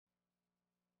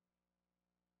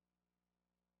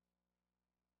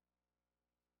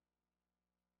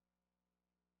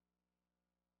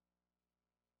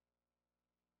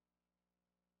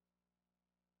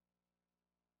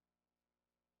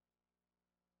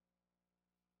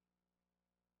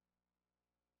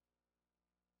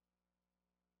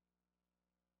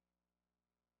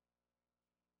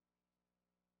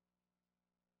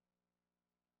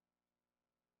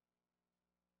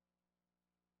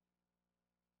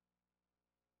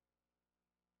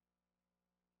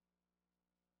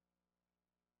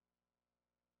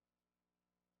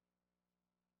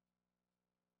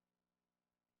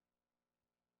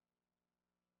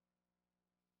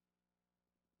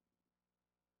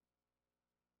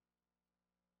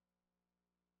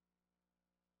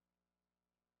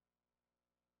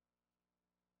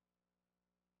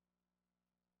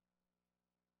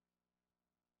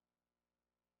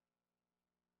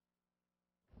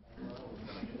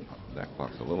That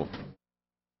clock's a little...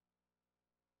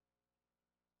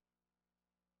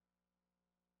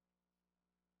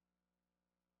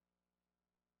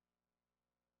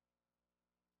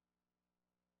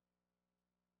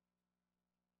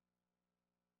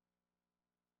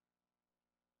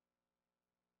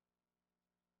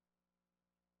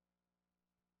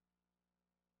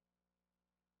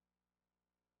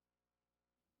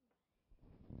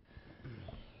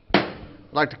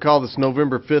 I'd like to call this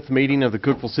November 5th meeting of the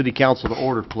Cookeville City Council to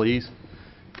order, please.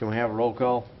 Can we have a roll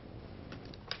call?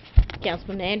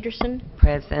 Councilman Anderson.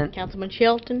 Present. Councilman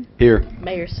Shelton. Here.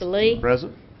 Mayor Salee.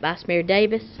 Present. Vice Mayor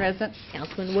Davis. Present.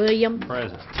 Councilman William.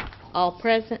 Present. All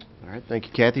present. All right, thank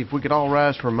you, Kathy. If we could all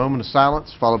rise for a moment of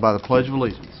silence, followed by the Pledge of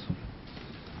Allegiance.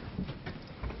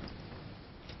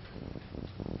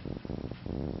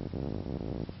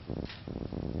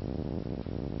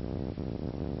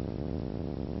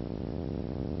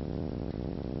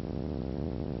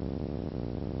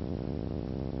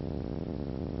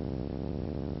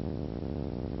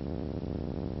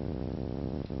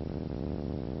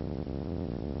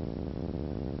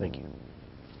 Thank you.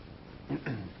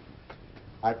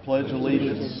 I pledge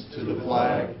allegiance to the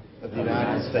flag of the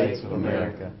United States of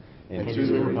America and to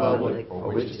the republic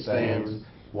for which it stands,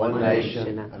 one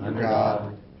nation, under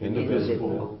God,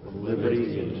 indivisible, with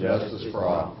liberty and justice for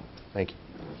all. Thank you.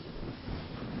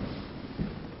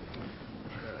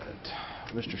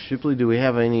 Mr. Shipley, do we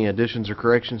have any additions or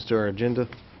corrections to our agenda?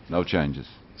 No changes.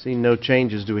 Seeing no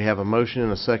changes, do we have a motion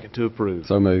and a second to approve?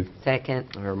 So moved.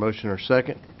 Second. Our motion or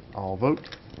second. All vote.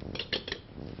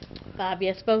 5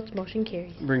 yes votes, motion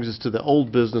carries. Brings us to the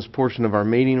old business portion of our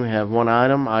meeting. We have one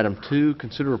item. Item 2,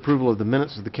 consider approval of the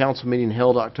minutes of the council meeting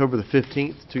held October the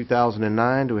 15th,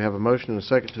 2009. Do we have a motion and a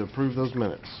second to approve those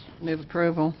minutes? Move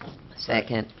approval.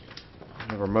 Second.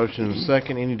 We have our motion and a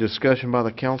second. Any discussion by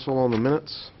the council on the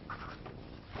minutes?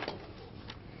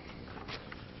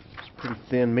 It's a pretty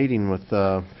thin meeting with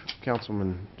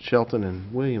Councilman Shelton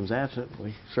and Williams absent.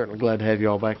 We're certainly glad to have you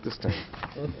all back this time.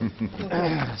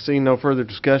 Seeing no further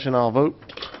discussion, I'll vote.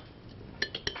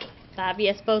 5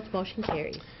 yes votes, motion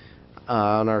carries.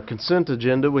 On our consent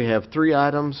agenda, we have 3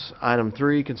 items. Item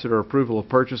 3, consider approval of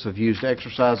purchase of used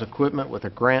exercise equipment with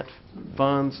a grant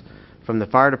funds from the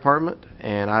fire department.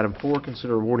 And item 4,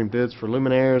 consider awarding bids for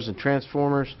luminaires and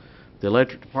transformers, the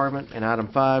electric department. And item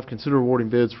 5, consider awarding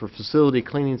bids for facility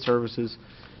cleaning services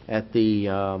at the,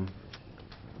 I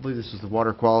believe this is the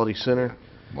Water Quality Center.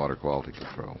 Water quality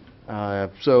control.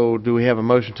 So do we have a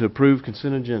motion to approve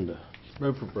consent agenda?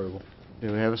 Move for approval.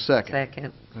 Do we have a second?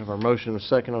 Second. We have our motion and a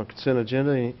second on consent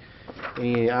agenda.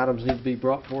 Any items need to be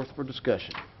brought forth for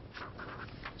discussion?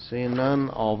 Seeing none,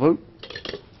 all vote.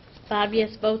 5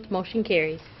 yes votes, motion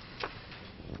carries.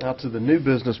 Now to the new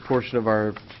business portion of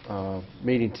our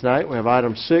meeting tonight. We have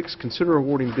item 6, consider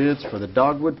awarding bids for the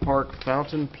Dogwood Park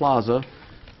Fountain Plaza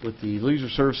with the Leisure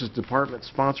Services Department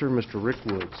sponsor, Mr. Rick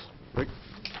Woods. Rick?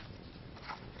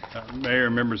 Mayor,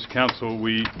 members of council,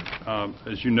 we,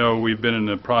 as you know, we've been in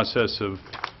the process of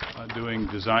doing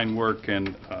design work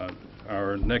and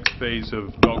our next phase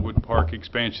of Dogwood Park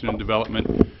expansion and development.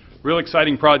 Real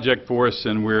exciting project for us,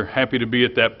 and we're happy to be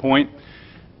at that point.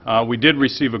 We did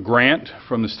receive a grant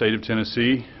from the state of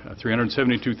Tennessee, a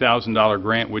 $372,000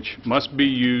 grant, which must be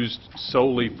used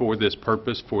solely for this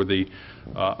purpose, for the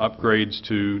upgrades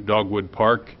to Dogwood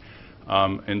Park.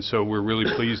 And so we're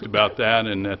really pleased about that,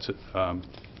 and that's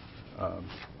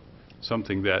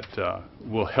something that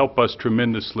will help us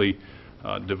tremendously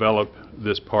develop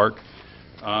this park.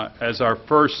 As our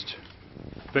first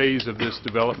phase of this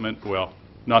development, well,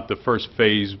 not the first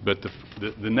phase, but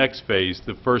the next phase,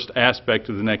 the first aspect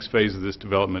of the next phase of this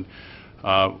development,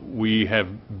 we have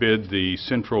bid the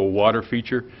central water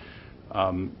feature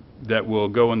that will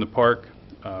go in the park.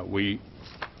 We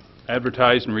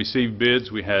advertised and received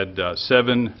bids. We had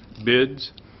 7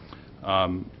 bids,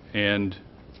 and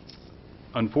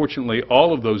unfortunately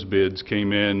all of those bids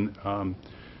came in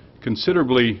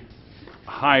considerably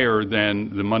higher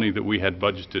than the money that we had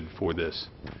budgeted for this.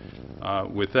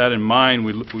 With that in mind,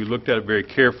 we looked at it very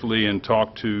carefully and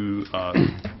talked to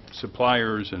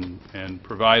suppliers and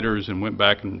providers and went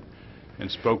back and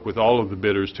spoke with all of the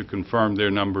bidders to confirm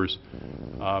their numbers.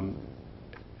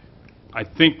 I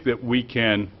think that we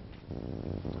can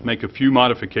make a few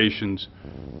modifications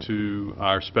to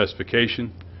our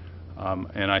specification,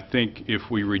 and I think if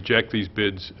we reject these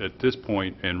bids at this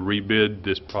point and rebid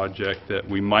this project, that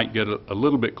we might get a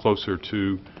little bit closer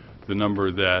to the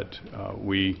number that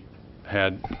we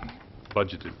had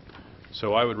budgeted.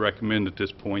 So I would recommend at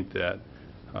this point that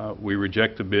we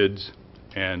reject the bids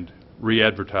and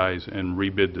re-advertise and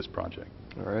rebid this project.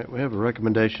 All right, we have a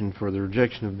recommendation for the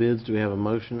rejection of bids. Do we have a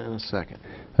motion and a second?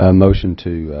 Motion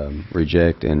to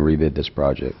reject and rebid this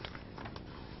project.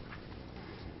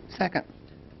 Second.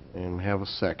 And we have a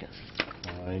second.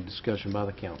 Any discussion by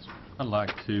the council? I'd like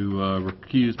to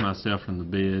recuse myself from the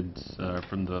bids,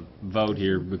 from the vote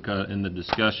here because in the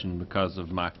discussion because of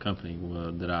my company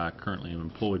that I currently am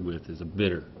employed with is a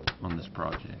bidder on this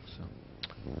project. So.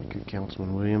 Thank you,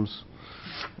 Councilman Williams.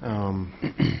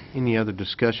 Any other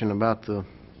discussion about the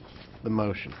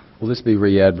motion? Will this be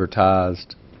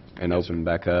re-advertised and opened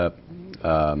back up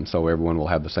so everyone will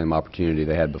have the same opportunity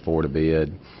they had before to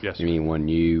bid? Yes, sir. Anyone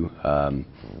new,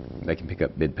 they can pick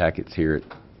up bid packets here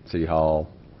at City Hall?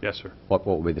 Yes, sir. What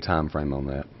will be the time frame on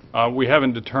that? We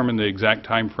haven't determined the exact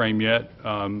time frame yet.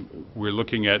 We're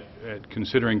looking at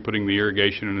considering putting the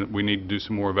irrigation, and we need to do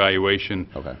some more evaluation.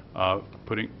 Okay.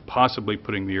 Possibly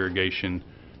putting the irrigation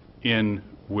in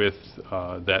with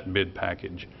that bid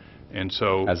package, and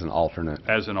so As an alternate?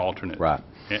 as an alternate. Right.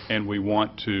 And we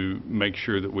want to make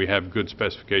sure that we have good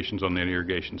specifications on that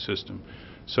irrigation system.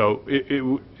 So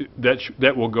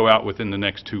that will go out within the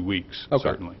next 2 weeks, Okay.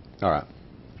 certainly. All right.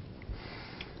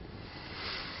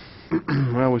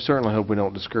 Well, we certainly hope we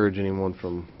don't discourage anyone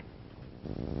from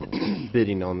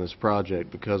bidding on this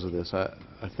project because of this. I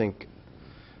think,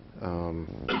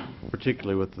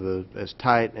 particularly with as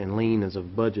tight and lean as a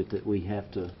budget that we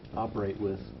have to operate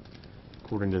with,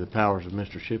 according to the powers of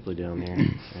Mr. Shipley down there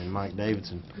and Mike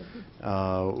Davidson,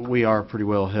 we are pretty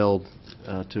well held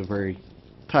to a very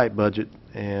tight budget,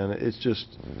 and it's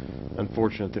just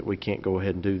unfortunate that we can't go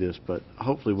ahead and do this. But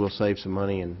hopefully, we'll save some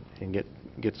money and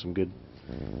get some good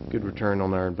return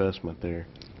on our investment there.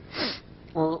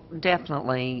 Well,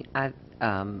 definitely,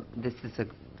 this is a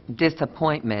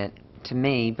disappointment to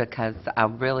me because I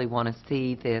really want to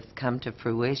see this come to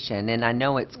fruition, and I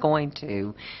know it's going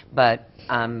to, but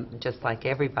just like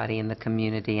everybody in the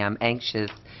community, I'm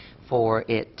anxious for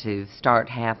it to start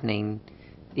happening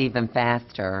even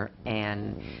faster.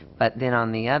 But then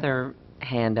on the other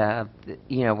hand,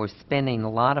 we're spending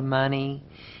a lot of money,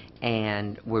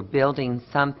 and we're building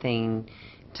something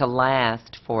to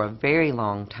last for a very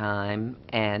long time,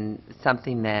 and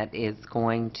something that is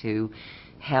going to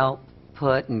help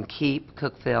put and keep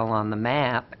Cookeville on the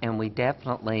map, and we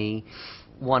definitely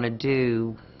want to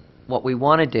do what we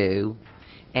want to do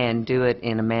and do it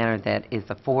in a manner that is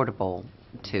affordable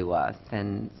to us.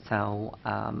 And so,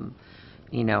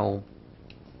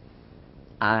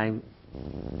 I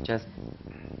just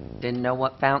didn't know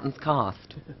what fountains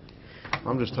cost.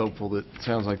 I'm just hopeful that it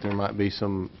sounds like there might be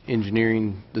some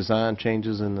engineering design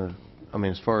changes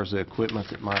as far as the equipment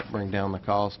that might bring down the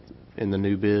cost in the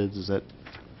new bids. Is that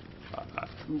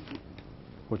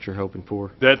what you're hoping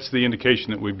for? That's the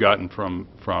indication that we've gotten from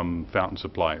fountain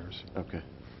suppliers. Okay.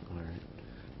 All right.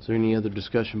 Is there any other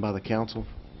discussion by the council?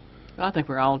 I think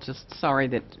we're all just sorry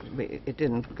that it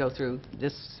didn't go through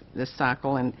this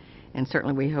cycle, and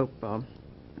certainly we hope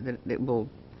that it will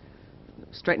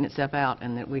straighten itself out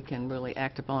and that we can really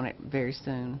act upon it very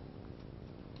soon.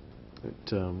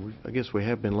 I guess we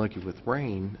have been lucky with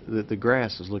rain. The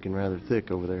grass is looking rather thick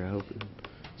over there. I hope it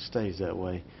stays that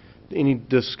way. Any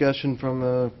discussion from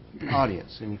the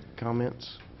audience? Any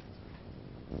comments?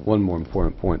 One more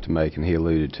important point to make, and he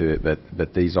alluded to it,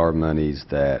 but these are monies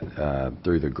that,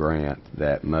 through the grant,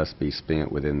 that must be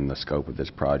spent within the scope of this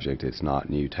project. It's not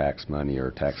new tax money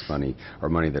or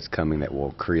money that's coming that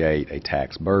will create a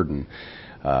tax burden.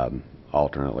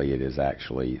 Alternately, it is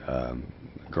actually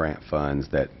grant funds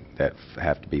that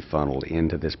have to be funneled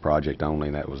into this project only,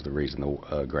 and that was the reason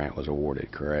the grant was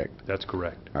awarded, correct? That's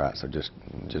correct. All right, so just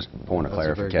point of That's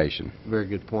a clarification. Very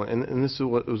good point. And this is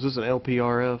was this an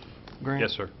LPRF grant?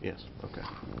 Yes, sir. Yes. Okay.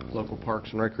 Local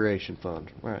Parks and Recreation Fund.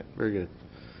 All right. Very good.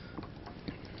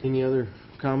 Any other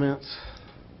comments?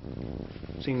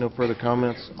 Seeing no further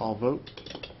comments, I'll vote.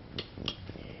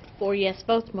 4 yes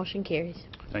votes, motion carries.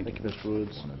 Thank you. Thank you, Mr.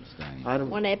 Woods. One abstain. Item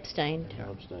One abstained.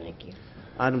 Abstain. Thank you.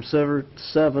 Item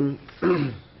 7,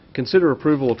 consider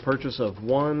approval of purchase of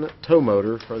one tow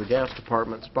motor for the gas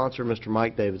department. Sponsor, Mr.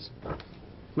 Mike Davidson.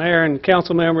 Mayor and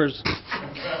council members,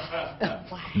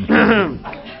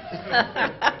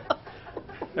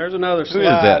 there's another Who is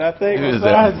slide, that? I think. Who is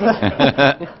besides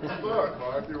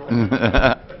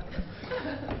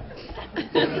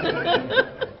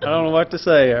I don't know what to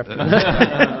say after that.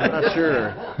 I'm not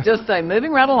sure. Just say,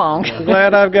 moving right along. I'm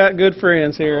glad I've got good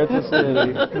friends here at the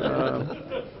city.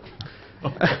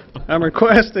 I'm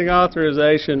requesting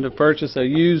authorization to purchase a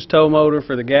used tow motor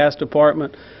for the gas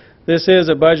department. This is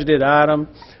a budgeted item.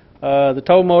 The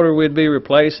tow motor we'd be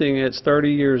replacing, it's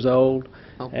 30 years old,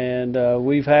 and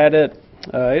we've had it.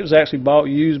 It was actually bought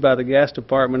used by the gas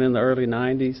department in the early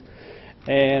 90s,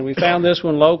 And we found this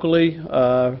one locally.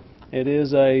 It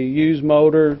is a used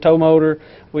motor, tow motor.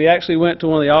 We actually went to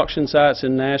one of the auction sites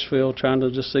in Nashville trying to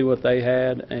just see what they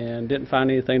had, and didn't find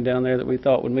anything down there that we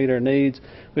thought would meet our needs.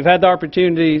 We've had the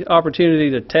opportunity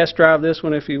to test drive this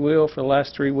one, if you will, for the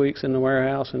last 3 weeks in the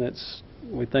warehouse, and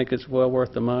we think it's well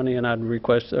worth the money, and I'd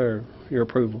request your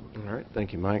approval. All right,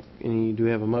 thank you, Mike. Do we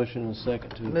have a motion and a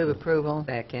second to? Move approval.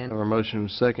 Second. Have a motion and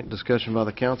a second. Discussion by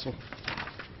the council.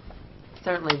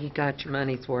 Certainly you got your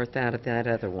money's worth out of that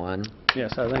other one.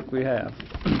 Yes, I think we have.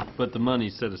 But the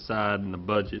money set aside in the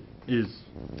budget is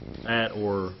at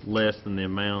or less than the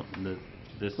amount that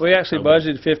this... We actually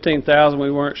budgeted $15,000. We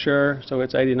weren't sure, so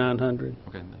it's $8,900.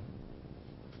 Okay.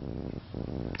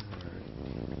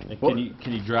 And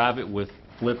can you drive it with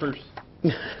flippers?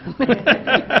 What's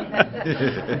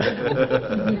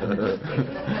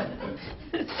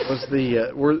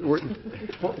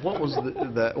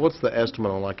the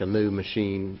estimate on like a new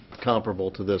machine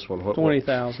comparable to this one?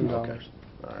 $20,000. Okay.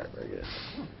 All right, very good.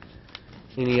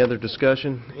 Any other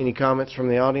discussion? Any comments from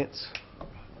the audience?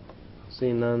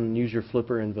 Seeing none, use your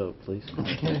flipper and vote, please.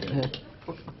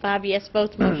 5 yes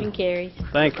votes, motion carries.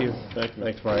 Thank you.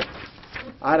 Thanks, Mike.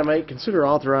 Item 8, consider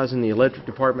authorizing the Electric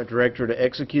Department Director to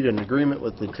execute an agreement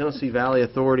with the Tennessee Valley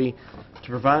Authority to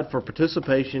provide for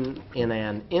participation in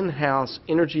an in-house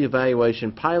energy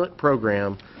evaluation pilot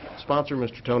program. Sponsor,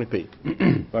 Mr. Tony P.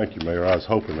 Thank you, Mayor. I was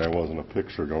hoping there wasn't a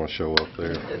picture going to show up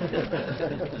there.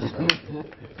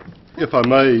 If I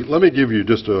may, let me give you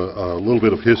just a little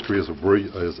bit of history as a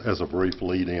brief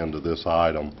lead-in to this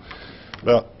item.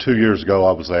 About 2 years ago,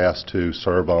 I was asked to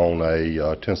serve on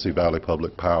a Tennessee Valley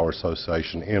Public Power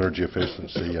Association Energy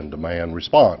Efficiency and Demand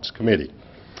Response Committee.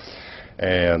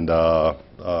 And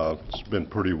it's been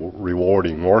pretty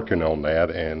rewarding working on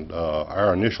that. And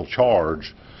our initial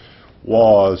charge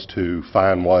was to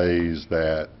find ways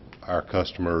that our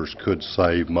customers could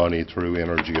save money through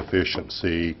energy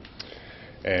efficiency.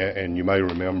 And you may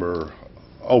remember,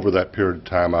 over that period of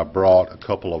time, I brought a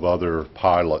couple of other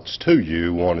pilots to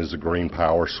you. One is a green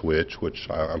power switch, which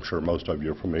I'm sure most of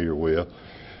you are familiar with.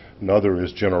 Another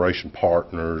is Generation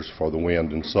Partners for the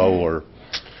wind and solar.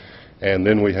 And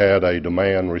then we had a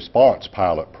demand response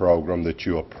pilot program that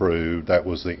you approved. That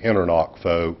was the Internoc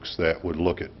folks that would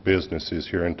look at businesses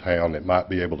here in town that might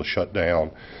be able to shut down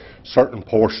certain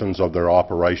portions of their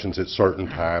operations at certain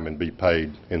time and be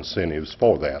paid incentives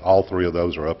for that. All three of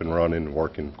those are up and running and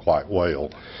working quite well.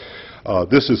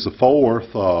 This is the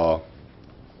fourth,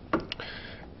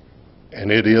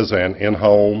 and it is an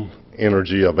in-home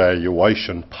energy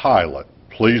evaluation pilot.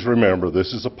 Please remember,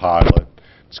 this is a pilot.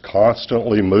 It's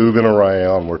constantly moving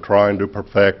around. We're trying to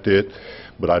perfect it,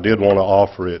 but I did want to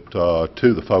offer it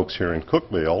to the folks here in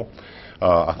Cookeville.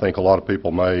 I think a lot of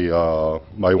people may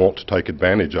want to take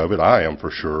advantage of it. I am for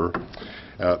sure.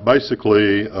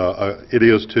 Basically, it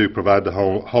is to provide the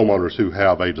homeowners who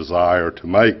have a desire to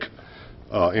make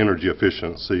energy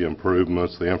efficiency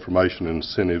improvements the information and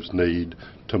incentives need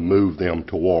to move them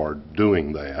toward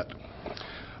doing that.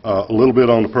 A little bit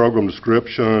on the program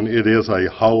description. It is a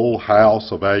whole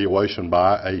house evaluation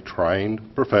by a trained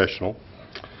professional.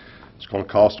 It's going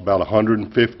to cost about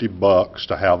 $150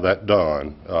 to have that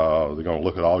done. They're going to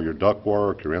look at all your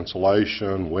ductwork, your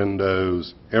insulation,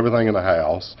 windows, everything in the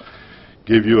house,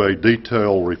 give you a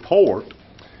detailed report.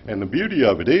 And the beauty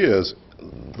of it is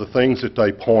the things that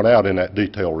they point out in that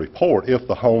detailed report, if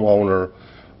the homeowner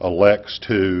elects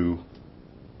to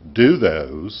do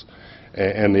those.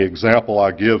 And the example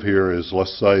I give here is,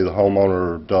 let's say the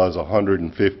homeowner does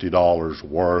 $150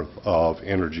 worth of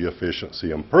energy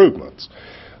efficiency improvements.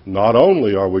 Not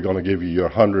only are we going to give you your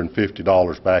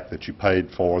 $150 back that you paid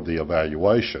for the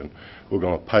evaluation, we're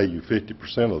going to pay you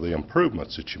 50% of the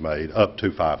improvements that you made, up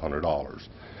to $500.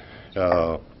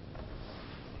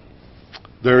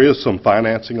 There is some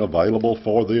financing available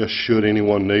for this, should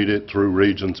anyone need it, through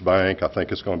Regions Bank. I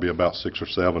think it's going to be about 6 or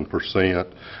 7%.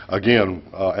 Again,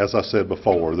 as I said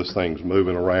before, this thing's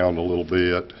moving around a little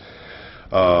bit.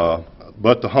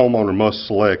 But the homeowner must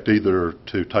select either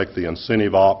to take the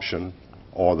incentive option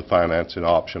or the financing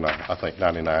option. I think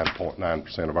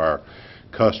 99.9% of our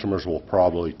customers will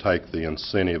probably take the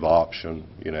incentive option,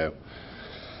 you know.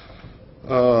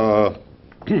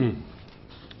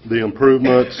 The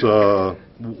improvements,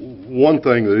 one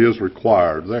thing that is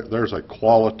required, there's a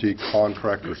quality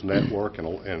contractors network, and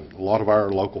a lot of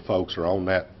our local folks are on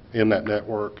that, in that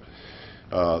network.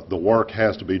 The work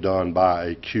has to be done by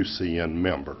a QCN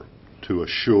member to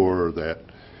assure that,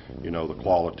 you know, the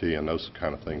quality and those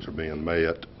kind of things are being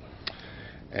met.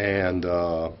 And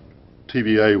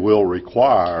TVA will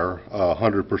require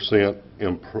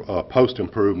 100%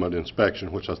 post-improvement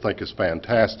inspection, which I think is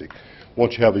fantastic.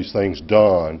 once you have these things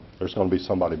done, there's going to be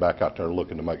somebody back out there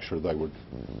looking to make sure they were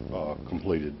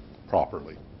completed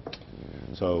properly.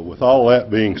 So with all that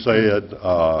being said,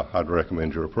 I'd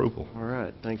recommend your approval. All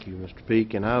right, thank you, Mr.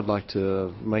 Peak, and I would like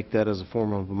to make that as a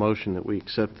form of a motion that we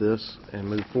accept this and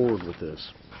move forward with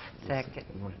this. Second.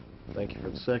 Thank you for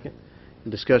the second.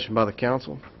 Discussion by the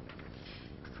council?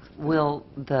 Will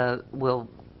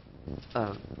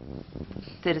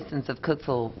citizens of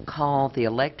Cookeville call the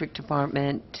electric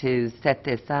department to set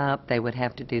this up? They would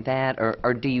have to do that,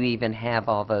 or do you even have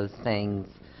all those things?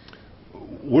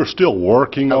 We're still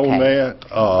working on that.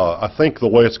 I think the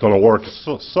way it's going to work is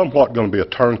somewhat going to be a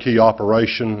turnkey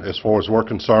operation as far as we're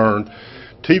concerned.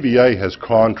 TVA has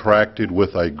contracted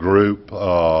with a group,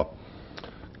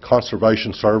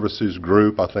 Conservation Services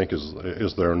Group, I think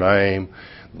is their name.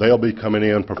 They'll be coming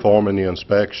in, performing the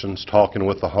inspections, talking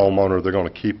with the homeowner. They're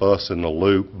going to keep us in the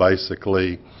loop,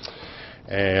 basically.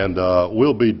 And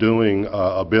we'll be doing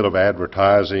a bit of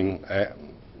advertising.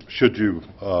 Should you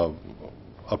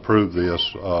approve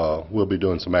this, we'll be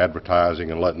doing some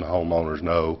advertising and letting the homeowners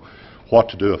know what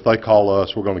to do. If they call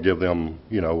us, we're going to give them,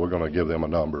 we're going to give them a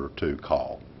number to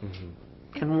call.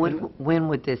 Mm-hmm. And when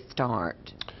would this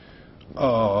start?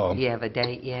 Do you have a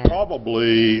date yet?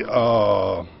 Probably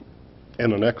in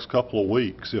the next couple of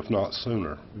weeks, if not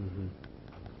sooner. Mm-hmm.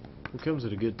 It comes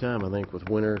at a good time, I think, with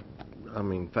winter. I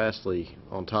mean, fastly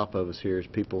on top of us here is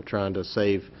people trying to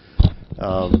save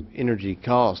energy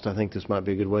cost. I think this might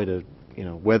be a good way to,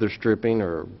 weather stripping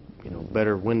or,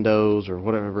 better windows or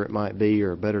whatever it might be,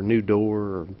 or a better new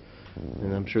door,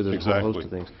 and I'm sure there's a whole host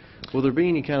of things. Will there be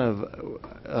any kind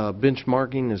of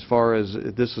benchmarking as far as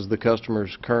this is the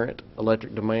customer's current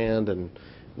electric demand, and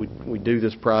we do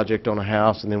this project on a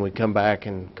house and then we come back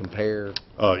and compare?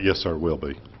 Yes, sir, will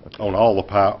be. Okay. On all the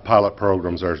pilot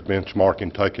programs, there's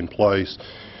benchmarking taking place,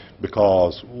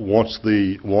 because once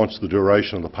the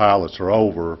duration of the pilots are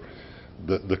over,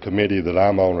 the committee that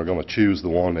I'm on are going to choose the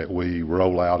one that we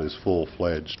roll out as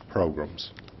full-fledged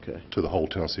programs to the whole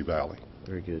Tennessee Valley.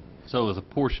 Very good. So as a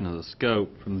portion of the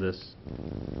scope from this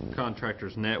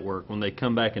contractor's network, when they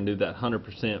come back and do that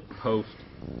 100%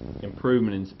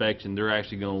 post-improvement inspection, they're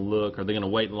actually going to look, are they going to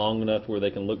wait long enough where they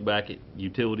can look back at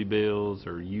utility bills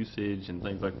or usage and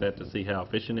things like that to see how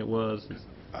efficient it was?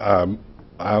 I'm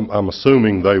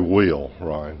assuming they will,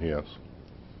 Ryan, yes.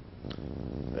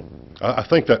 I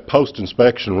think that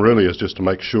post-inspection really is just to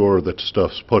make sure that the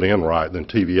stuff's put in right. Then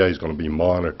TVA is going to be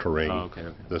monitoring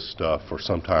this stuff for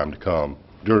some time to come,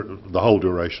 the whole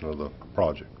duration of the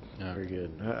project. Very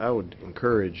good. I would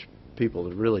encourage people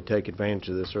to really take advantage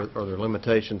of this. Are there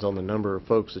limitations on the number of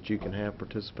folks that you can have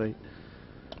participate?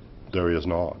 There is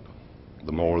not.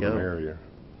 The more the merrier.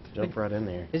 Jump right in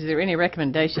there. Is there any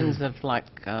recommendations of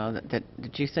that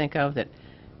you think of that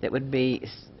would be,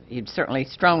 you'd certainly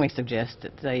strongly suggest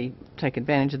that they take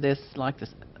advantage of this, like the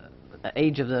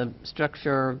age of the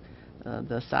structure,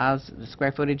 the size, the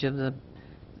square footage of the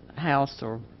house,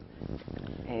 or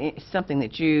something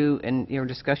that you and your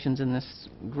discussions in this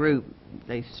group,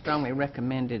 they strongly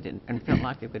recommended and felt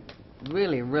like it would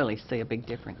really see a big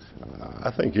difference?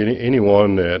 I think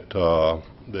anyone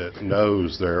that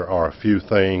knows there are a few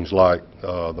things, like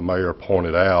the mayor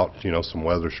pointed out, some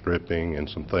weather stripping and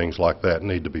some things like that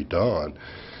need to be done.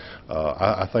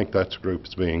 I think that's a group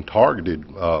that's being targeted.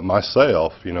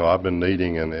 Myself, I've been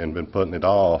needing and been putting it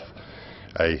off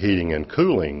a heating and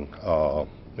cooling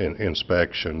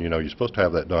inspection. You're supposed to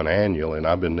have that done annually, and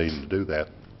I've been needing to do that.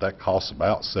 That costs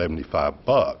about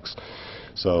 $75.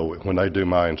 So when they do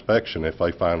my inspection, if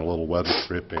they find a little weather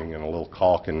stripping and a little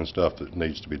caulking and stuff that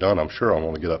needs to be done, I'm sure I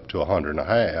want to get up to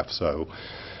 $150. So,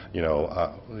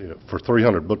 for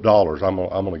 $300, I'm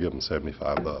going to give them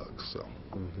 $75. So,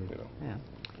 Yeah.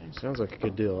 Sounds like a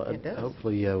good deal. It does.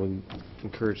 Hopefully, we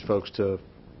encourage folks to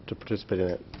participate in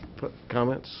it.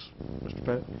 Comments, Mr.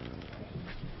 Pettit?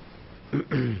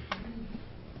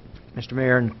 Mr.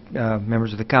 Mayor and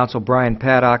members of the council, Brian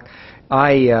Paddock.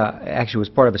 I actually was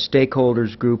part of a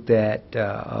stakeholders group that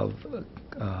of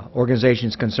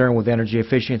organizations concerned with energy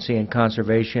efficiency and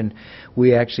conservation.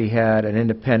 We actually had an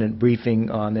independent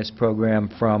briefing on this program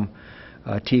from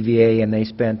TVA, and they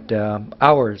spent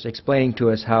hours explaining to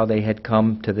us how they had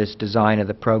come to this design of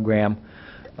the program.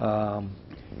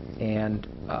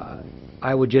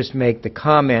 I would just make the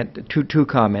comment, two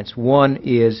comments. One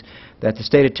is that the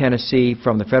state of Tennessee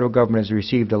from the federal government has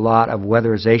received a lot of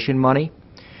weatherization money,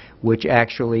 which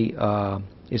actually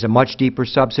is a much deeper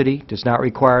subsidy, does not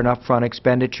require an upfront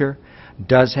expenditure,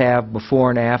 does have before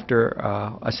and after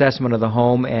assessment of the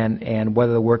home and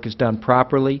whether the work is done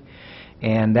properly,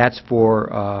 and that's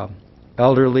for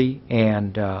elderly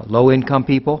and low-income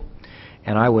people.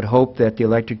 and I would hope that the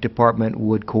electric department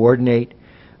would coordinate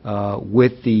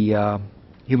with the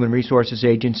Human Resources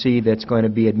Agency that's going to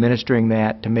be administering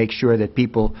that to make sure that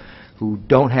people who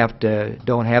don't have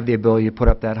the ability to put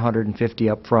up that 150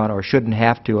 up front or shouldn't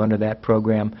have to under that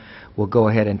program will go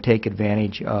ahead and take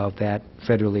advantage of that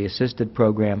federally assisted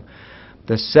program.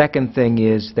 The second thing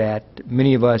is that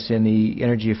many of us in the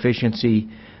energy efficiency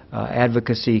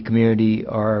advocacy community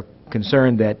are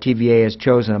concerned that TVA has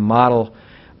chosen a model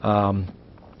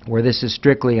where this is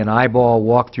strictly an eyeball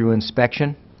walkthrough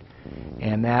inspection,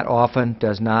 and that often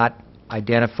does not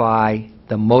identify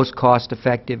the most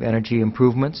cost-effective energy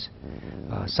improvements.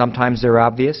 Sometimes they're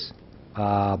obvious,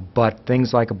 but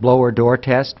things like a blower door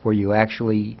test where you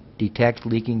actually detect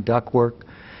leaking ductwork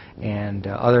and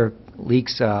other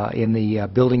leaks in the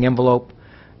building envelope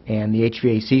and the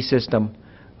HVAC system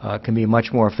can be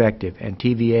much more effective. And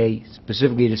TVA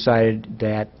specifically decided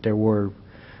that it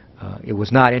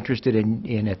was not interested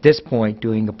in at this point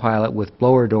doing a pilot with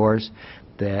blower doors,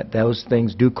 that those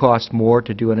things do cost more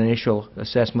to do an initial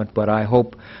assessment, but I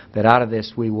hope that out of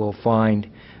this we will find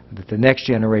that the next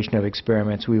generation of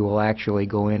experiments we will actually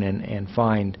go in and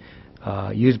find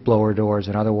use blower doors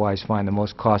and otherwise find the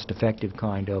most cost-effective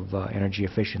kind of energy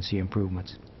efficiency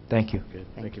improvements. Thank you. Good.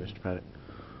 Thank you, Mr. Paddock.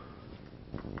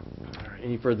 All right,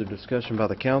 any further discussion by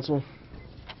the council?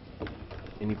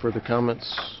 Any further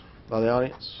comments by the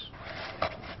audience?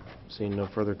 Seeing no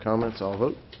further comments, I'll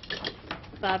vote.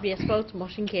 5 yes votes,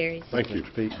 motion carries. Thank you.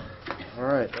 Mr. Pete. All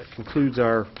right, that concludes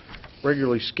our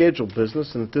regularly scheduled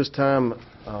business, and at this time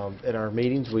at our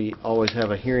meetings we always have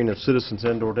a hearing of citizens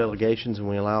and/or delegations, and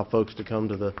we allow folks to come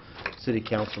to the city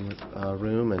council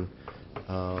room, and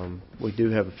we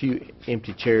do have a few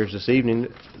empty chairs this evening,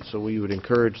 so we would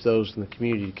encourage those in the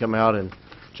community to come out and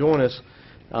join us.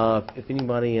 If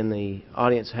anybody in the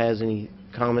audience has any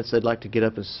comments they'd like to get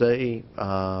up and say,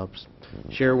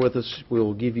 share with us,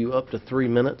 we'll give you up to 3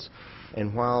 minutes.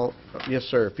 And while, yes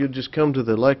sir, if you'll just come to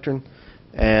the lectern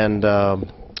and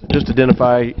just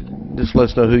let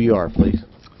us know who you are, please.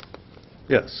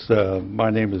 Yes, my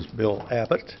name is Bill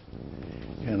Abbott,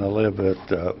 and I live at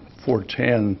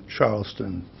 410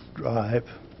 Charleston Drive.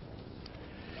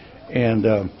 And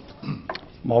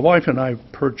my wife and I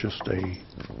purchased a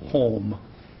home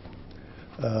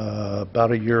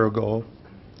about a year ago,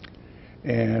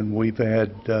 and we've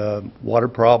had water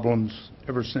problems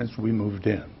ever since we moved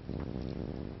in.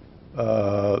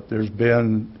 There's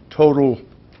been total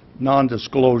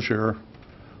non-disclosure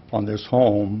on this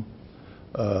home.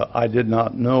 I did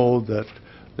not know that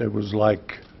there was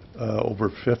like over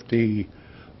 50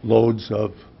 loads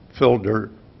of fill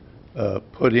dirt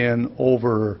put in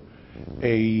over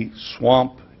a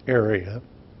swamp area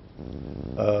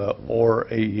or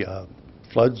a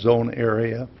flood zone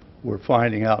area. We're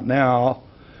finding out now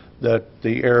that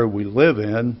the area we live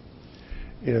in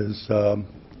is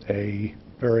a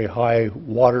very high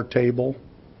water table,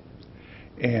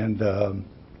 and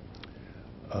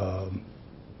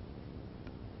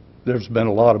there's been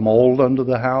a lot of mold under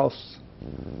the house,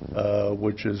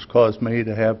 which has caused me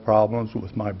to have problems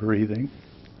with my breathing.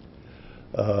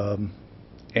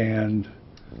 And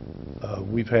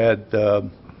we've had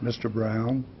Mr.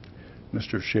 Brown,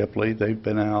 Mr. Shipley, they've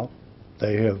been out.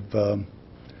 They have done,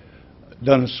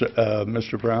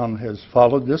 Mr. Brown has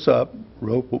followed this up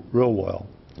real well,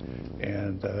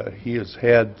 and he has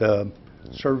had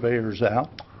surveyors out,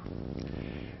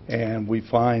 and we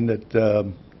find that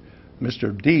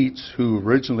Mr. Dietz, who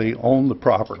originally owned the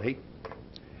property,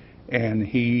 and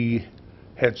he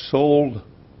had sold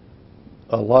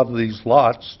a lot of these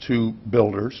lots to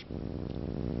builders,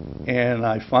 and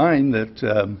I find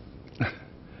that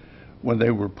when they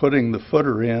were putting the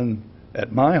footer in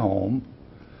at my home,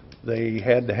 they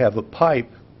had to have a pipe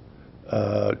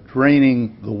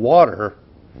draining the water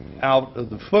out of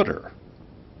the footer,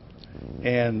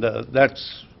 and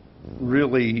that's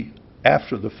really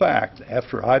after the fact,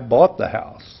 after I bought the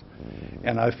house.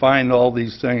 And I find all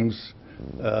these things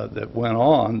that went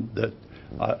on that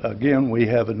again, we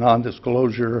have a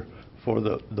non-disclosure for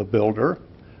the builder,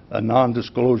 a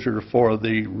non-disclosure for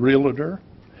the realtor,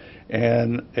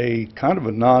 and a kind of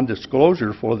a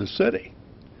non-disclosure for the city,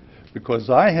 because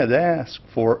I had asked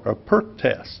for a perk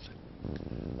test.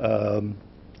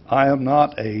 I am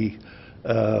not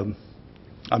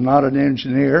I'm not an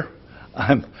engineer.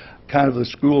 I'm kind of the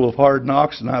school of hard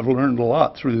knocks, and I've learned a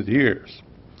lot through the years.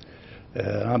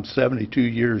 I'm 72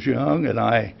 years young, and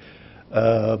I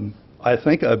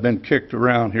think I've been kicked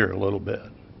around here a little bit.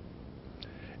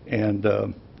 And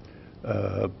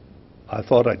I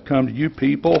thought I'd come to you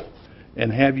people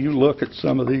and have you look at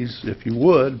some of these, if you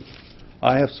would.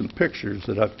 I have some pictures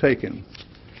that I've taken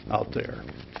out there.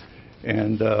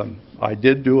 And I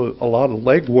did do a lot of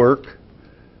legwork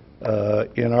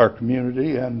in our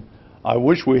community, and I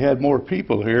wish we had more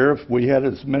people here. If we had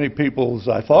as many people as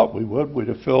I thought we would, we'd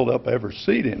have filled up every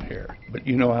seat in here. But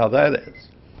you know how that is.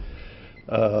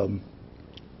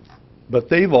 But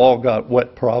they've all got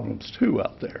wet problems too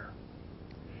out there.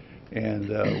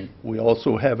 And we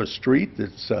also have a street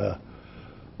that's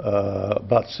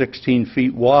about 16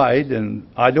 feet wide, and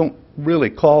I don't really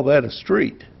call that a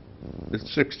street.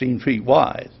 It's 16 feet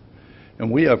wide.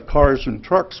 And we have cars and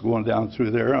trucks going down through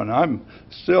there, and I'm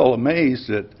still amazed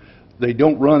that they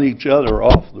don't run each other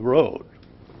off the road.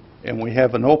 And we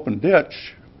have an open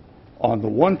ditch on the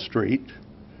one street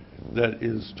that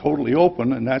is totally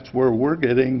open, and that's where we're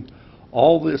getting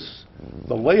all this,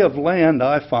 the lay of land.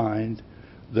 I find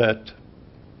that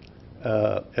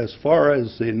as far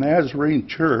as the Nazarene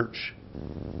Church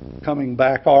coming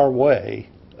back our way,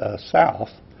 south,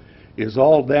 is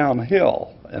all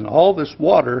downhill, and all this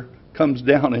water comes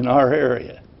down in our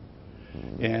area.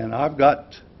 And I've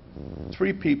got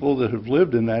 3 people that have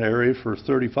lived in that area for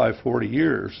 35, 40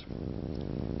 years,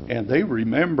 and they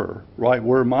remember right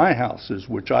where my house is,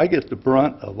 which I get the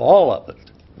brunt of all of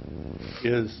it,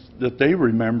 is that they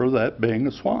remember that being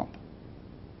a swamp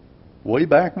way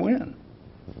back when.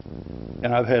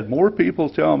 And I've had more people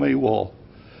tell me, well,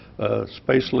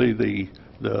 especially the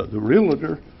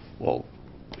realtor, well,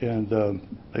 and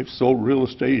they've sold real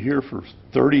estate here for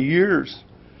 30 years.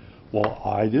 Well,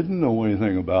 I didn't know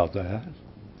anything about that.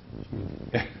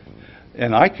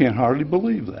 And I can't hardly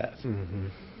believe that.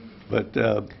 But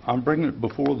I'm bringing it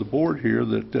before the board here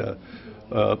that,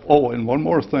 oh, and one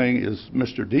more thing is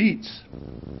Mr. Dietz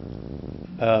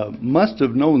must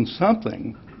have known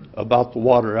something about the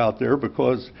water out there,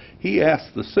 because he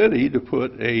asked the city to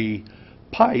put a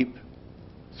pipe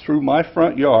through my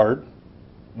front yard,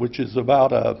 which is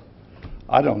about a,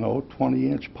 I don't know,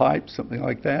 20-inch pipe, something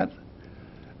like that,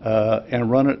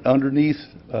 and run it underneath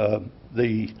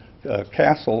the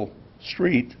Castle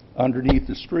Street, underneath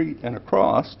the street and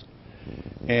across.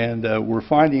 And we're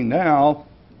finding now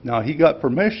he got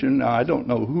permission. Now, I don't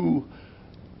know who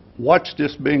watched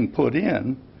this being put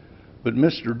in, but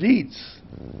Mr. Dietz,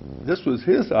 this was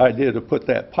his idea to put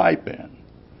that pipe in.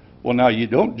 Well, now, you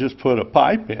don't just put a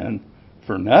pipe in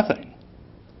for nothing.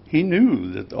 He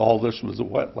knew that all this was a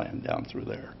wetland down through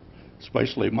there,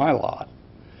 especially my lot.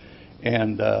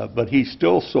 And but he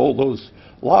still sold those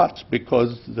lots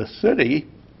because the city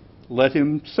let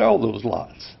him sell those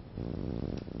lots.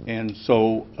 And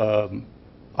so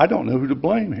I don't know who to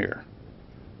blame here.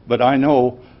 But I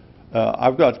know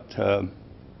I've got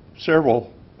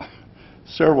several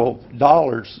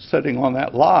dollars sitting on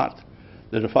that lot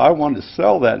that if I wanted to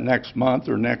sell that next month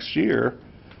or next year,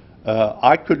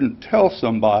 I couldn't tell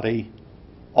somebody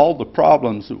all the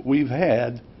problems that we've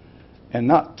had and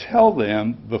not tell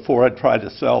them before I try to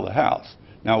sell the house.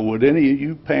 Now, would any of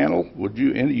you panel,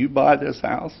 any of you buy this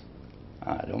house?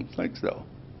 I don't think so.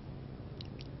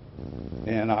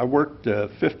 And I worked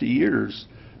 50 years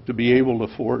to be able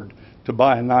to afford to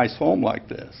buy a nice home like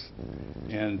this.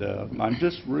 And I'm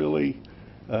just really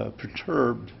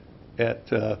perturbed at,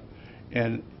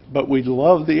 but we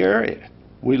love the area.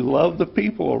 We love the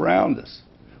people around us.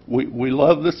 We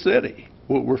love the city.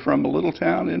 We're from a little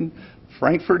town in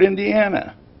Frankfort,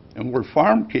 Indiana, and we're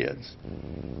farm kids.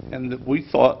 And that we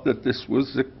thought that this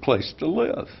was the place to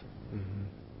live.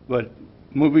 But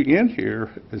moving in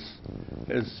here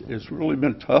has really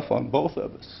been tough on both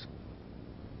of us.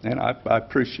 And I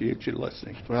appreciate you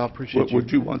listening. Well, I appreciate you.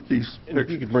 Would you want these pictures? If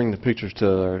you could bring the pictures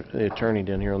to the attorney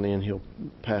down here on the end, he'll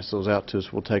pass those out to us.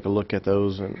 We'll take a look at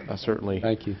those, and I certainly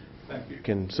Thank you.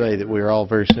 can say that we are all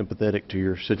very sympathetic to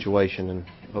your situation, and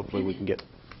hopefully we can get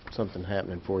something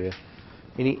happening for you.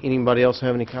 Anybody else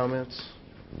have any comments?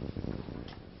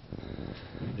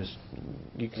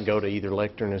 You can go to either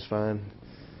lectern, is fine.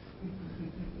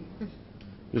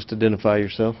 Just identify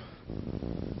yourself.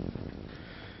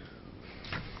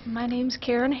 My name's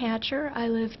Karen Hatcher. I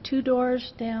live 2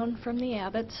 doors down from the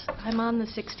Abbotts. I'm on the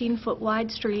 16-foot wide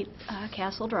street,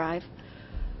 Castle Drive.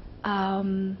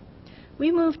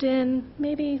 We moved in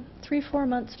maybe 3-4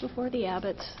 months before the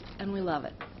Abbotts, and we love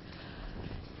it,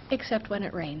 except when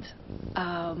it rains.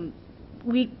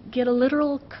 We get a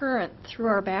literal current through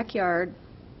our backyard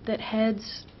that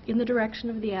heads in the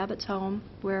direction of the Abbotts' home,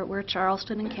 where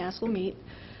Charleston and Castle meet.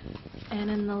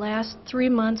 And in the last 3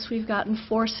 months, we've gotten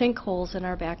 4 sinkholes in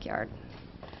our backyard.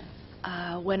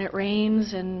 When it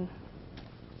rains and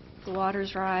the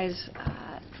waters rise,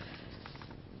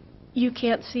 you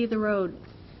can't see the road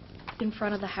in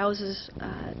front of the houses,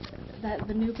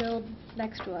 the new build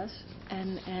next to us,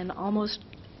 and almost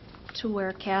to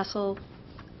where Castle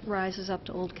rises up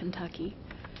to Old Kentucky.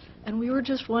 And we were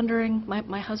just wondering,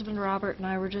 my husband Robert and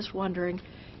I were just wondering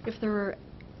if there were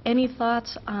any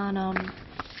thoughts on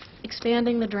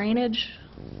expanding the drainage,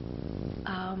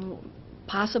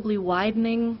 possibly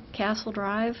widening Castle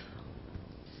Drive.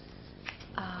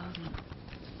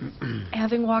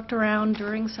 Having walked around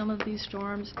during some of these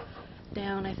storms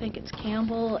down, I think it's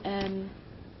Campbell and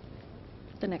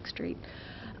the next street,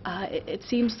 it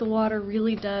seems the water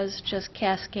really does just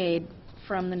cascade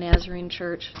from the Nazarene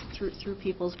Church through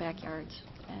people's backyards.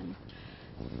 And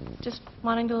just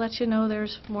wanting to let you know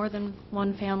there's more than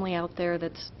one family out there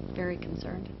that's very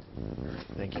concerned.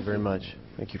 Thank you very much.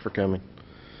 Thank you for coming.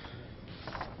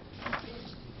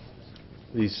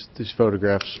 These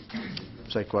photographs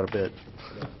say quite a bit.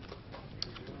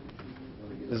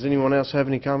 Does anyone else have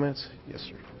any comments? Yes,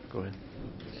 sir. Go ahead.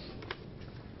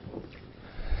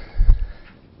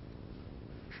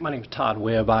 My name's Todd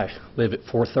Webb. I live at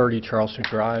 430 Charleston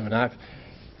Drive, and I've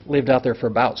lived out there for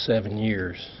about 7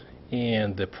 years.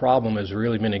 And the problem has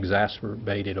really been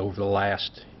exacerbated over the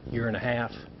last year and a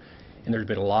half. And there's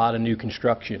been a lot of new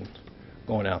construction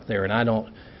going out there. And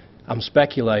I'm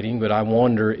speculating, but I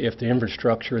wonder if the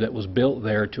infrastructure that was built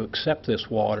there to accept this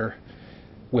water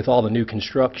with all the new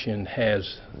construction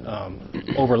has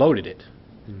overloaded it.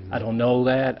 I don't know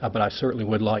that, but I certainly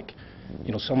would like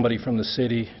somebody from the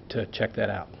city to check that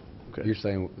out. Okay. You're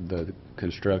saying the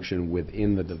construction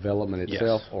within the development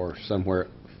itself, Yes. or somewhere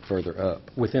further up?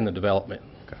 Within the development.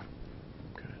 Okay.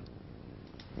 Okay.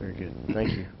 Very good.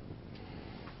 Thank you.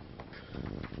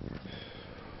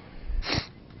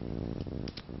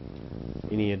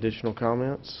 Any additional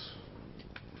comments?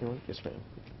 Anyone? Yes, ma'am.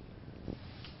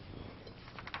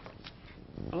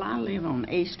 Well, I live on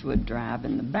Eastwood Drive,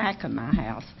 and the back of my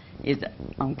house is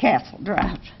on Castle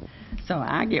Drive. So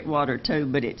I get water too,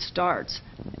 but it starts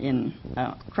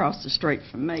across the street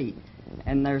from me.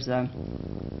 And there's a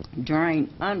drain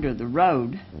under the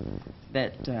road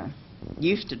that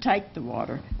used to take the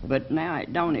water, but now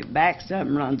it don't. It backs up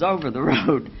and runs over the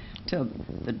road till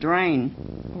the drain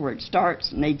where it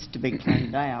starts needs to be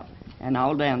cleaned out, and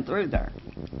all down through there,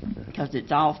 because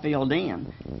it's all filled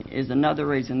in, is another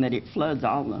reason that it floods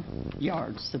all the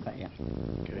yards so bad.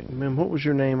 Okay. Ma'am, what was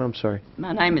your name? I'm sorry.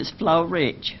 My name is Flo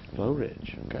Rich. Flo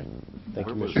Rich. Okay. Thank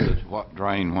you, Where was Mr. this? What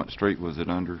drain, what street was it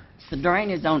under? The drain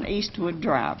is on Eastwood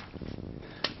Drive.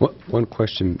 One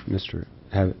question, Mr.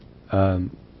 Abbott.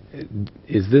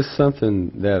 Is this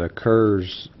something that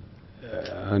occurs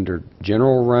under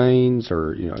general rains,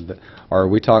 or or are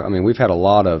we talking? I mean, we've had a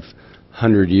lot of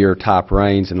 100-year type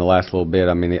rains in the last little bit.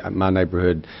 I mean, my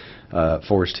neighborhood,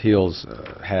 Forest Hills,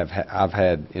 I've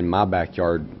had in my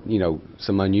backyard,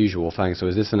 some unusual things. So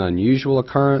is this an unusual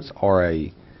occurrence or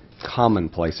a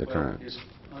commonplace occurrence?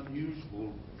 Well, it's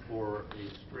unusual for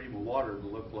a stream of water to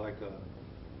look like a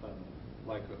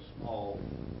small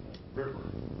river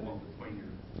going between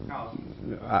your houses.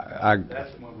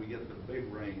 That's when we get the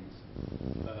big rains.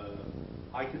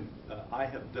 I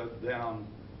have dug down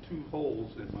 2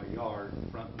 holes in my yard,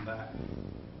 front and back,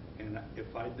 and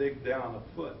if I dig down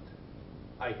a foot,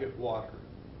 I hit water,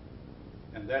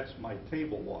 and that's my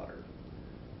table water.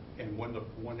 And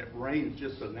when it rains,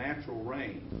 just a natural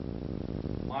rain,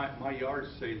 my yard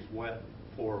stays wet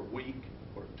for a week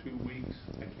or 2 weeks.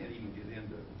 I can't even get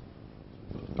into it.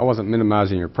 I wasn't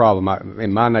minimizing your problem.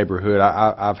 In my neighborhood,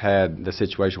 I've had the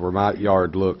situation where my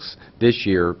yard looks this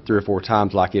year 3 or 4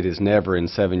 times like it has never in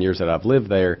 7 years that I've lived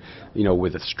there,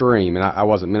 with a stream. And I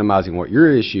wasn't minimizing what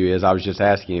your issue is. I was just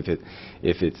asking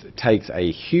if it takes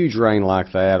a huge rain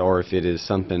like that, or if it is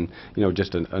something,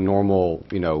 just a normal,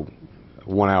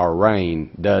 1-hour rain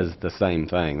does the same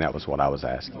thing. That was what I was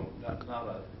asking. No,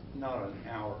 not an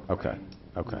hour. Okay. Rain.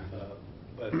 Okay.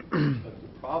 But the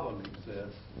problem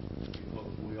exists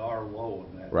because we are low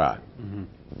in that. Right.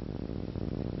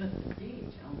 But the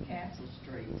ditch on Castle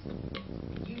Street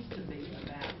used to be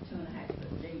about 2.5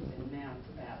 foot deep, and now it's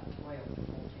about 12 to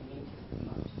 14 inches at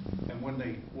most. And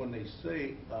when they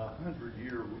say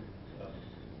 100-year,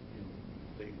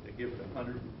 they give it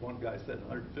 100. One guy said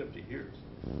 150 years.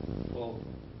 Well,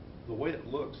 the way it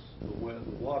looks, the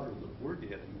water that we're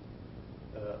getting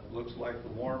looks like the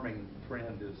warming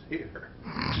trend is here.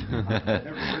 I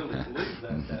never really believed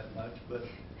that much, but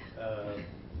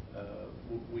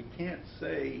we can't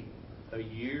say a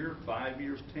year, 5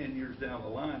 years, 10 years down the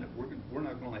line that we're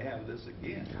not going to have this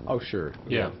again. Oh, sure.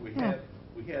 Yeah. We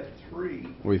had 3.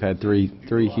 We've had three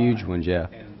huge ones, yeah.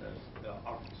 And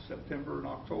September and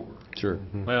October. Sure.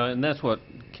 Well, and that's what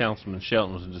Councilman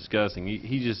Shelton was discussing.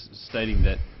 He's just stating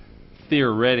that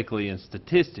theoretically and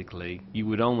statistically, you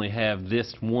would only have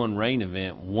this one rain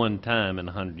event one time in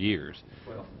 100 years.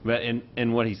 But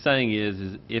and what he's saying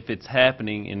is if it's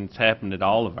happening, and it's happened at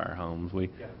all of our homes, we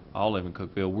all live in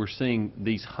Cookeville, we're seeing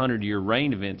these 100-year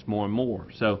rain events more and more.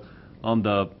 So I'm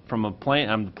the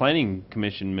planning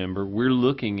commission member, we're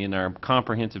looking in our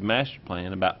comprehensive master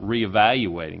plan about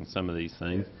reevaluating some of these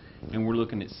things. And we're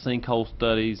looking at sinkhole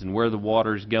studies and where the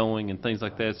water is going and things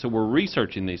like that. So we're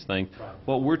researching these things.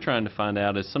 What we're trying to find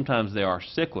out is sometimes they are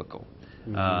cyclical.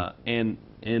 And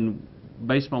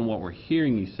based upon what we're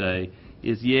hearing you say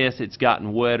is, yes, it's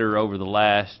gotten wetter over the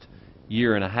last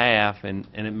year and a half, and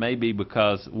it may be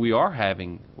because we are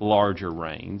having larger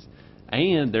rains,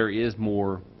 and there is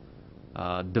more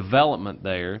development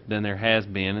there than there has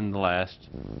been in the last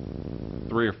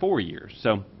 3 or 4 years.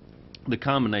 So the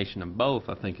combination of both,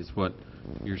 I think, is what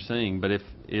you're seeing. But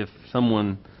if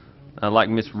someone like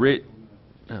Miss Ritt,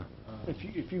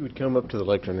 if you would come up to the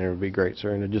lectern there, it would be great,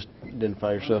 sir, and just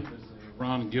identify yourself.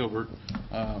 Ron Gilbert.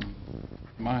 I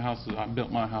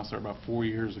built my house there about 4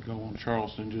 years ago on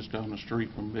Charleston, just down the street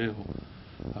from Bill.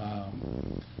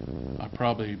 I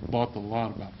probably bought the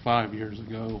lot about 5 years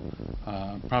ago.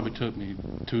 Probably took me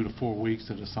 2 to 4 weeks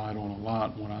to decide on a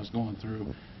lot when I was going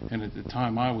through. And at the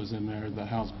time I was in there, the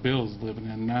house Bill's living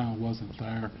in now wasn't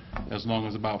there, as long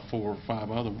as about 4 or 5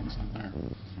 other ones in there.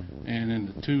 And in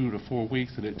the 2 to 4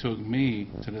 weeks that it took me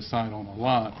to decide on a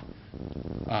lot,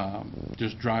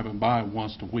 just driving by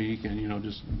once a week and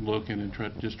just looking and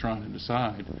just trying to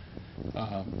decide,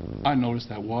 I noticed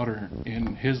that water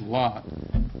in his lot,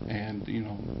 and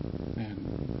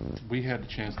and we had the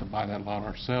chance to buy that lot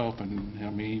ourselves,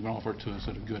 and he even offered to us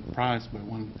at a good price. But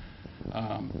when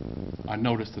I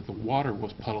noticed that the water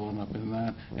was puddling up in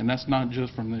that, and that's not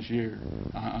just from this year.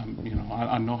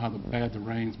 I know how bad the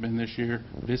rain's been this year,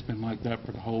 but it's been like that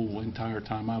for the whole entire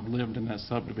time I've lived in that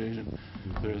subdivision.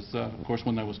 There's, of course,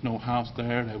 when there was no house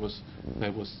there, there was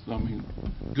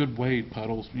good wade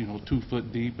puddles, 2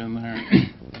 foot deep in there,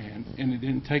 and it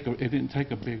didn't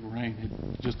take a big rain.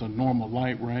 It just a normal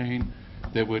light rain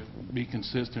that would be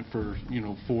consistent for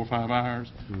 4 or 5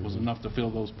 hours was enough to fill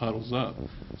those puddles up.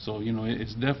 So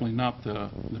it's definitely not the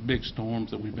big storms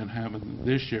that we've been having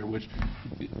this year, which,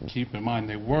 keep in mind,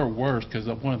 they were worse, because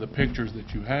of one of the pictures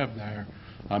that you have there,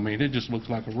 it just looks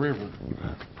like a river.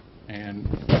 And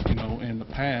in the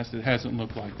past it hasn't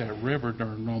looked like that river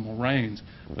during normal rains,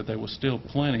 but there was still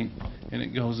plenty. And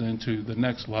it goes into the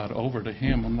next lot over to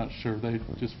him. I'm not sure, they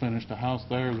just finished a house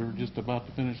there, they're just about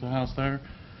to finish a house there.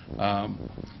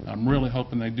 I'm really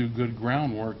hoping they do good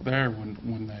groundwork there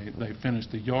when they finish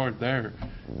the yard there,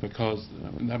 because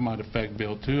that might affect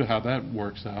Bill too, how that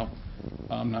works out.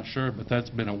 I'm not sure, but that's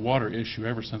been a water issue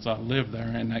ever since I lived there.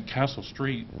 And that Castle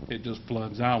Street, it just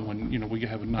floods out when we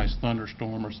have a nice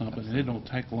thunderstorm or something, and it don't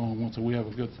take long. Once we have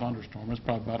a good thunderstorm, it's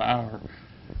probably about an hour.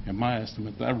 In my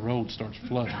estimate, that road starts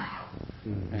flooding.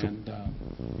 And,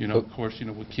 of course,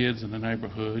 with kids in the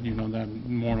neighborhood, they're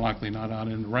more likely not out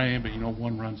in the rain, but,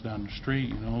 one runs down the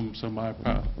street, somebody,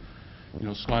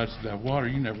 slides through that water,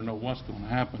 you never know what's going to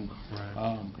happen.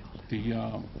 Right.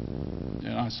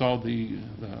 And I saw the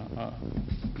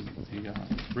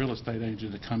real estate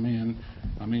agent that come in.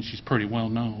 She's pretty well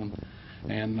known.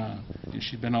 And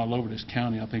she's been all over this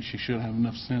county. I think she should have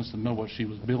enough sense to know what she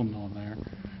was building on there.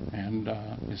 And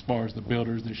as far as the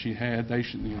builders that she had, they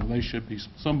should be.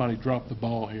 Somebody dropped the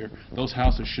ball here. Those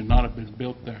houses should not have been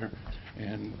built there,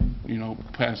 and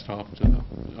passed off to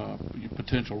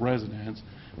potential residents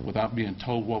without being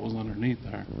told what was underneath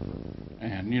there.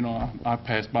 And I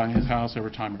pass by his house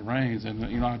every time it rains, and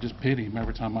I just pity him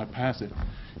every time I pass it.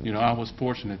 I was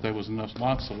fortunate there was enough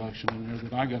lot selection in there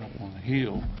that I got up on a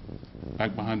hill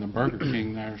back behind the Burger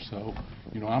King there, so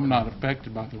I'm not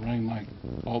affected by the rain like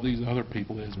all these other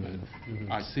people is, but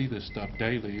I see this stuff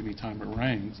daily anytime it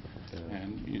rains,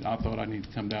 and I thought I need to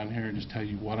come down here and just tell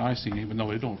you what I see, even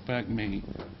though it don't affect me,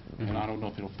 and I don't know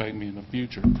if it'll affect me in the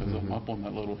future because I'm up on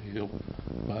that little hill,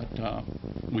 but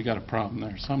we got a problem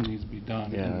there. Something needs to be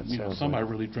done. Yeah, and, somebody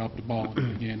really dropped the ball at the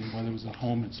beginning, whether it was a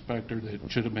home inspector that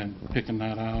should have been picking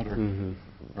that out, or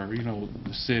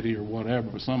the city or whatever,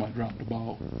 but somebody dropped the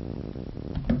ball.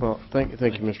 Well, thank you,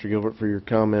 Mr. Gilbert, for your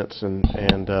comments,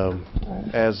 and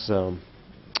as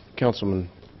Councilman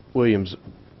Williams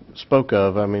spoke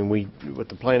of, we, with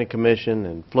the Planning Commission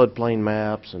and floodplain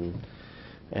maps and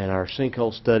our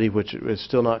sinkhole study, which is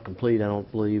still not complete. I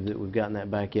don't believe that we've gotten that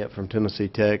back yet from Tennessee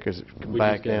Tech. Is it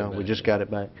back now? We just got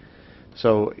it back.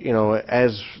 So,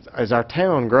 as our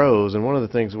town grows, and one of the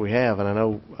things that we have, and I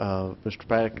know Mr.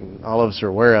 Paddock and all of us are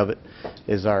aware of it,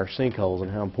 is our sinkholes and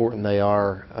how important they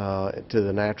are to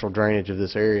the natural drainage of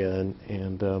this area.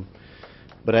 And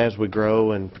But as we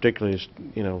grow, and particularly as,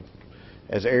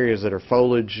 as areas that are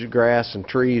foliage, grass, and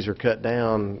trees are cut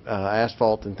down,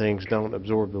 asphalt and things don't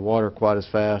absorb the water quite as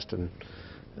fast, and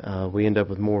we end up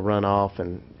with more runoff,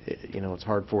 and it's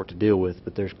hard for it to deal with.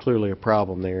 But there's clearly a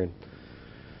problem there. And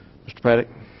Mr. Paddock?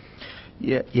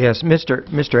 Yes,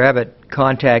 Mr. Abbott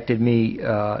contacted me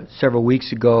several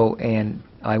weeks ago, and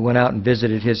I went out and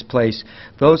visited his place.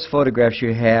 Those photographs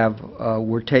you have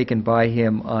were taken by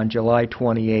him on July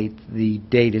 28th. The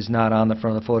date is not on the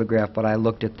front of the photograph, but I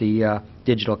looked at the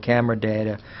digital camera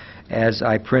data as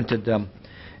I printed them,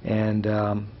 and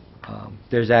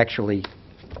there's actually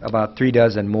about 3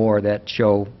 dozen more that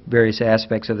show various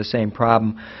aspects of the same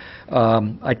problem.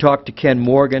 I talked to Ken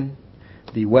Morgan,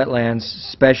 the wetlands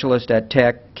specialist at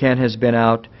Tech. Ken has been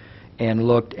out and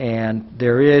looked, and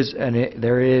there is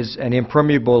an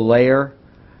impermeable layer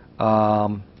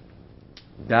down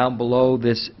below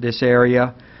this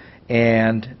area,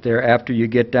 and after you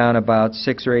get down about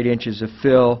 6 or 8 inches of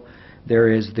fill, there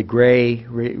is the gray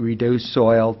reduced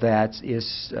soil that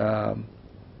is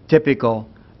typical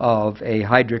of a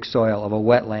hydric soil of a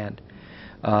wetland.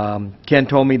 Ken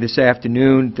told me this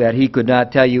afternoon that he could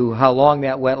not tell you how long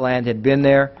that wetland had been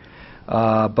there,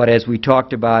 but as we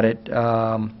talked about it,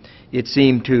 it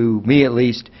seemed to me at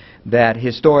least that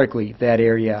historically that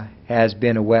area has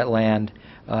been a wetland,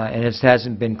 and it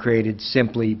hasn't been created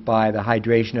simply by the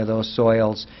hydration of those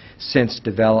soils since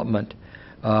development.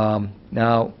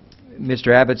 Now,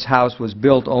 Mr. Abbott's house was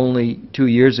built only 2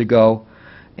 years ago,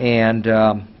 and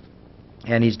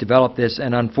he's developed this,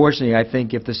 and unfortunately I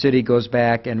think if the city goes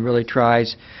back and really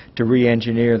tries to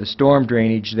re-engineer the storm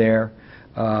drainage there,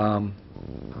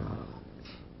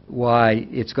 why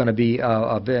it's going to be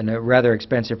a rather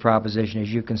expensive proposition. As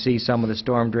you can see, some of the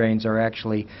storm drains are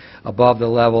actually above the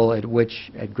level at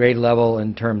grade level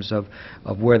in terms of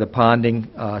where the ponding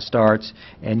starts,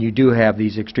 and you do have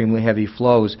these extremely heavy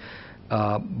flows.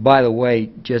 By the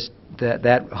way, just that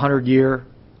 100-year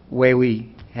way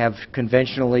we have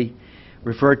conventionally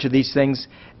referred to these things,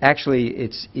 actually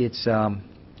it's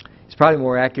probably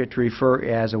more accurate to refer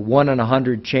as a 1 in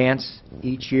 100 chance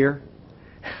each year.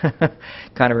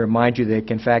 Kind of remind you that it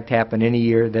can in fact happen any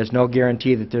year. There's no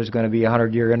guarantee that there's going to be a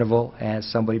 100-year interval. As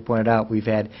somebody pointed out, we've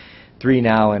had 3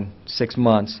 now in 6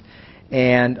 months.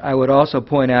 And I would also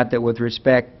point out that with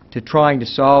respect to trying to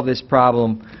solve this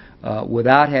problem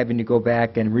without having to go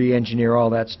back and re-engineer all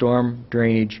that storm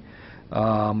drainage,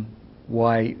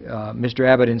 Mr.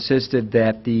 Abbott insisted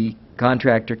that the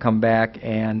contractor come back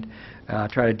and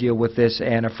try to deal with this,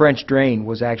 and a French drain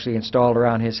was actually installed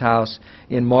around his house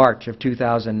in March of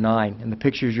 2009, and the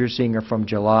pictures you're seeing are from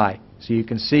July. So you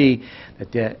can see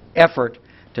that the effort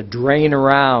to drain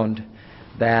around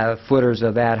the footers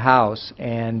of that house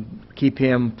and keep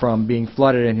him from being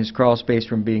flooded and his crawl space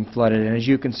from being flooded. And as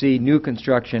you can see, new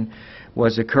construction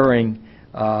was occurring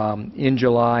in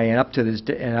July and up to this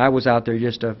day, and I was out there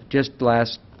just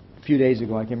last few days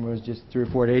ago. I can't remember, it was just 3 or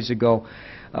 4 days ago,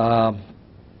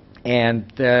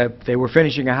 and they were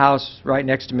finishing a house right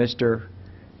next to Mr.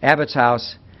 Abbott's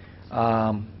house,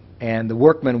 and the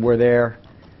workmen were there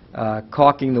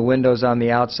caulking the windows on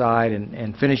the outside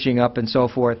and finishing up and so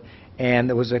forth, and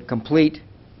there was a complete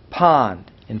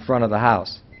pond in front of the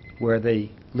house where the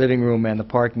living room and the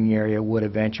parking area would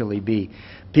eventually be.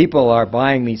 People are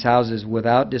buying these houses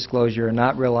without disclosure and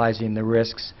not realizing the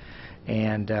risks,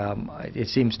 and it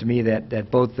seems to me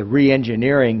that both the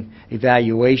re-engineering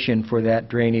evaluation for that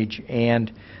drainage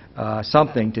and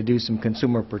something to do some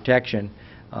consumer protection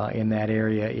in that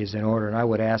area is in order. And I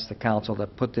would ask the council to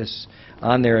put this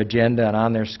on their agenda and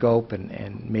on their scope,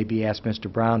 and maybe ask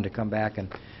Mr. Brown to come back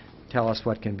and tell us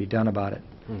what can be done about it.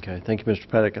 Okay, thank you, Mr.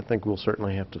 Paddock. I think we'll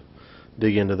certainly have to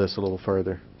dig into this a little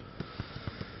further.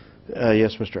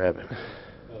 Yes, Mr. Abbott.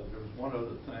 There's one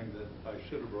other thing that I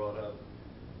should have brought up.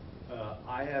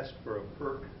 I asked for a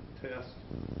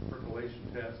percolation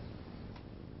test,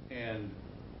 and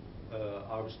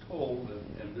I was told,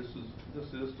 and this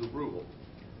is the rule,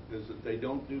 is that they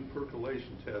don't do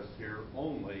percolation tests here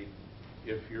only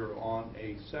if you're on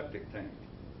a septic tank.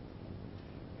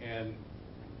 And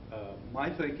my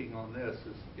thinking on this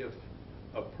is if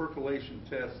a percolation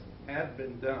test had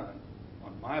been done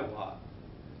on my lot,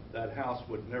 that house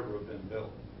would never have been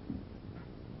built,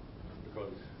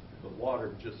 because the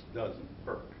water just doesn't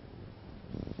perk.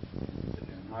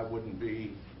 And I wouldn't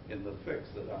be in the fix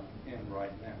that I'm in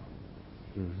right now.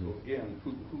 Mm-hmm. So again,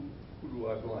 who do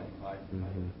I blame?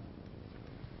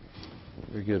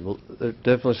 Very good. Well, there are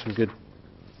definitely some good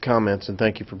comments, and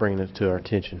thank you for bringing it to our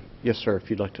attention. Yes, sir, if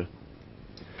you'd like to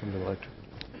come to the lectern.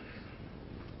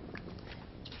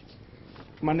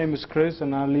 My name is Chris,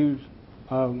 and I live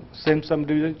same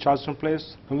subdivision, Charleston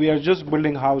Place, and we are just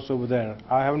building a house over there.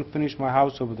 I haven't finished my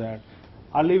house over there.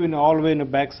 I live in all the way in the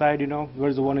backside,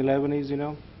 where the 111 is,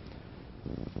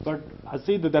 But I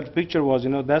see that picture was,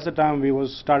 that's the time we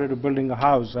was started building a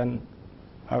house, and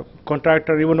a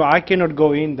contractor, even though I cannot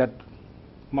go in that,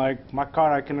 my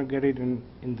car, I cannot get it in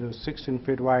the 16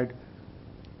 feet wide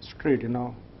street,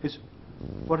 It's,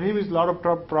 for him, it's a lot of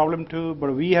problem too,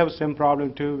 but we have same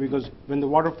problem too, because when the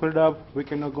water filled up, we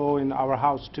cannot go in our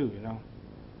house too,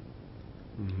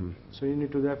 So you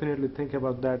need to definitely think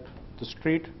about that. The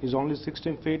street is only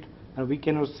 16 feet, and we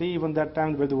cannot see even that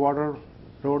time with the water,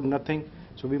 road, nothing.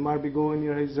 So we might be going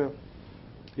near his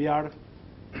yard.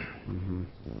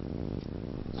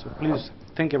 So please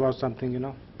think about something,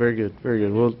 Very good, very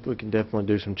good. We can definitely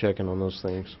do some checking on those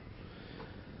things.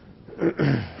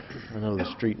 I know the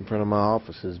street in front of my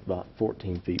office is about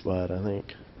 14 feet wide, I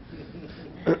think.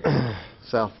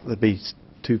 That'd be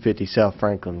 250 South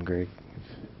Franklin, Greg.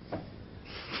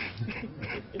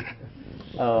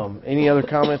 Any other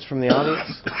comments from the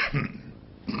audience?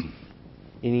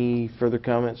 Any further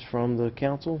comments from the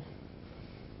council?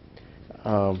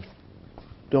 I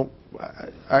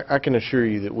can assure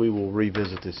you that we will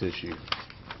revisit this issue.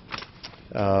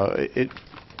 The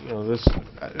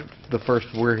first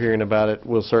we're hearing about it,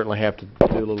 we'll certainly have to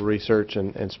do a little research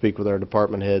and speak with our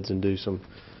department heads and do some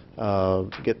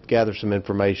gather some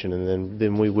information, and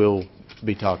then we will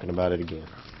be talking about it again.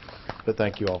 But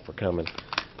thank you all for coming.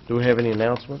 Do we have any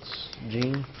announcements,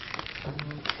 Jean?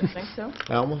 I think so.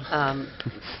 Alma?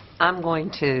 I'm going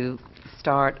to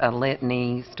start a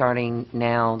litany starting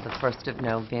now, the 1st of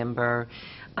November.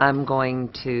 I'm going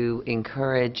to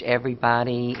encourage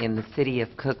everybody in the city of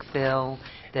Cookeville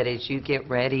that as you get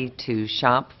ready to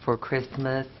shop for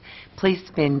Christmas, please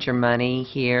spend your money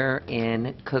here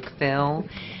in Cookeville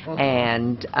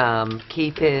and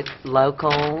keep it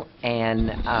local.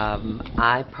 And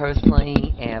I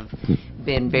personally have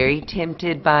been very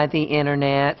tempted by the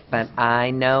internet, but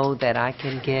I know that I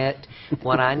can get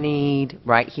what I need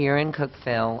right here in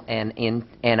Cookeville,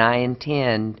 and I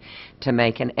intend to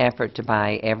make an effort to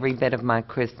buy every bit of my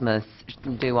Christmas,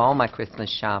 do all my Christmas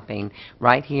shopping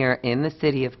right here in the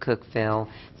city of Cookeville,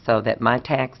 so that my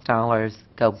tax dollars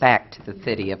go back to the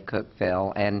city of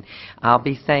Cookeville. And I'll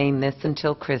be saying this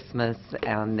until Christmas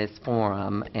on this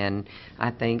forum, and I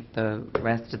think the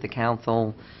rest of the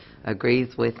council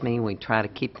agrees with me. We try to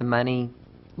keep the money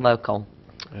local.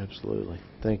 Absolutely.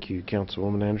 Thank you,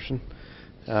 Councilwoman Anderson.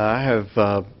 I have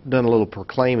done a little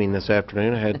proclaiming this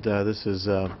afternoon. I had this is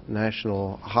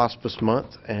National Hospice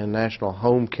Month and National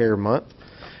Home Care Month,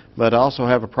 but I also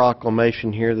have a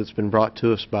proclamation here that's been brought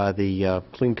to us by the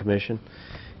Clean Commission.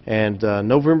 And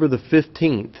November the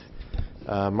 15th,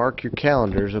 mark your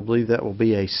calendars, I believe that will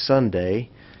be a Sunday,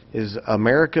 is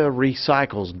America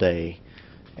Recycles Day.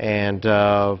 And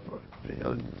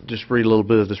just read a little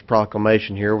bit of this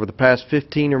proclamation here. Over the past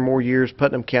 15 or more years,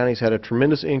 Putnam County's had a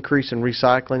tremendous increase in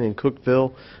recycling in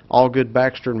Cookeville, Allgood,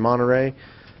 Baxter, and Monterey.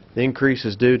 The increase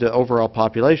is due to overall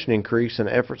population increase and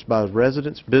efforts by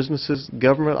residents, businesses,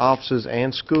 government offices,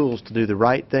 and schools to do the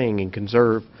right thing and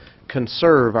conserve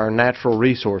our natural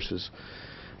resources.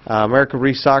 America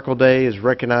Recycle Day is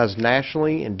recognized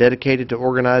nationally and dedicated to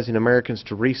organizing Americans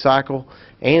to recycle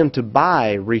and to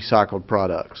buy recycled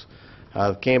products.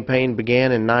 The campaign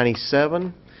began in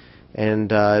 '97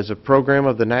 and is a program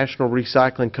of the National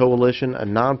Recycling Coalition, a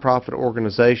nonprofit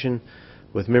organization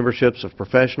with memberships of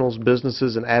professionals,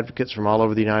 businesses, and advocates from all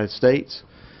over the United States.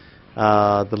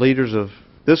 The leaders of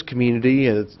this community,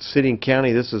 city and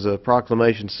county, this is a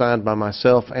proclamation signed by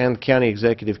myself and County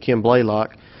Executive Kim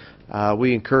Blaylock.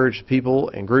 We encourage people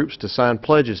and groups to sign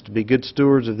pledges to be good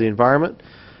stewards of the environment,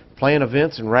 plan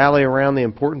events, and rally around the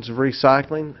importance of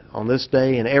recycling on this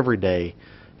day and every day.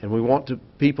 And we want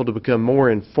people to become more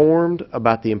informed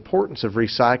about the importance of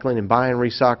recycling and buying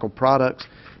recycled products.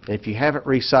 And if you haven't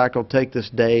recycled, take this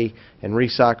day and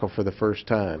recycle for the first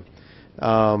time.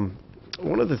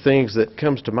 One of the things that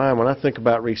comes to mind when I think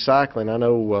about recycling, I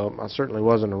know I certainly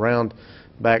wasn't around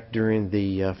back during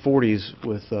the 40s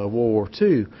with World War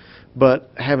II,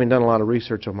 but having done a lot of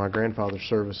research on my grandfather's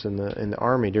service in the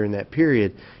Army during that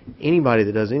period, anybody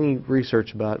that does any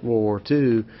research about World War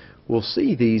II will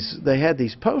see they had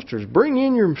these posters, bring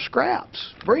in your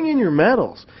scraps, bring in your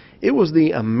metals. It was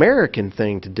the American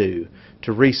thing to do,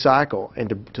 to recycle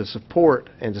and to support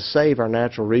and to save our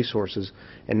natural resources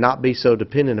and not be so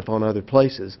dependent upon other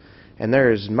places. And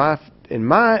there is, in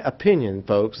my opinion,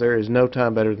 folks, there is no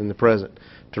time better than the present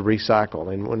to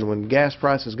recycle. And when gas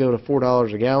prices go to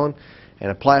 $4 a gallon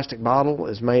and a plastic bottle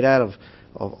is made out of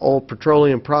old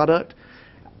petroleum product,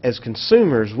 as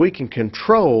consumers, we can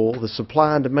control the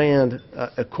supply and demand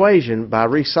equation by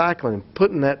recycling,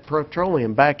 putting that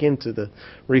petroleum back into the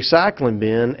recycling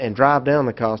bin and drive down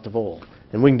the cost of oil.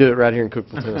 And we can do it right here in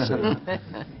Cookeville, Tennessee.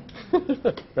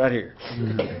 Right here.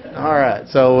 All right.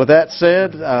 So with that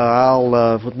said,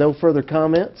 with no further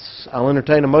comments, I'll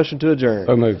entertain a motion to adjourn.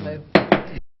 So moved.